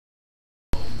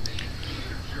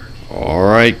All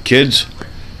right, kids.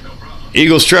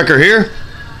 Eagles Trekker here,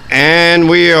 and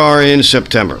we are in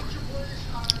September.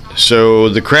 So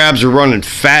the crabs are running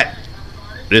fat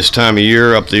this time of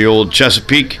year up the old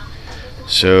Chesapeake.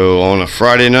 So on a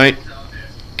Friday night,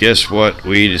 guess what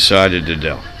we decided to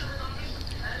do?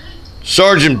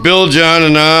 Sergeant Bill John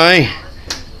and I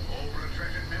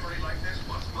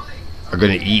are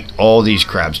going to eat all these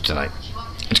crabs tonight.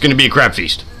 It's going to be a crab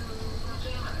feast.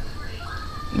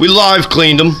 We live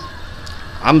cleaned them.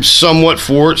 I'm somewhat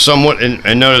for it, somewhat,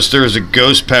 and notice there's a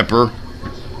ghost pepper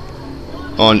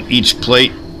on each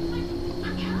plate.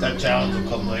 That challenge will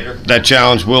come later. That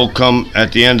challenge will come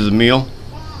at the end of the meal.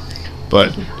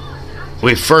 But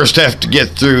we first have to get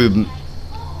through,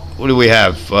 what do we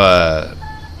have? I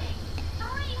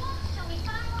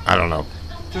don't know.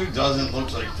 2 dozen,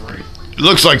 looks like 3. It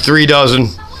looks like 3 dozen.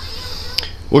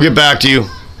 We'll get back to you.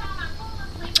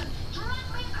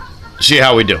 See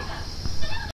how we do.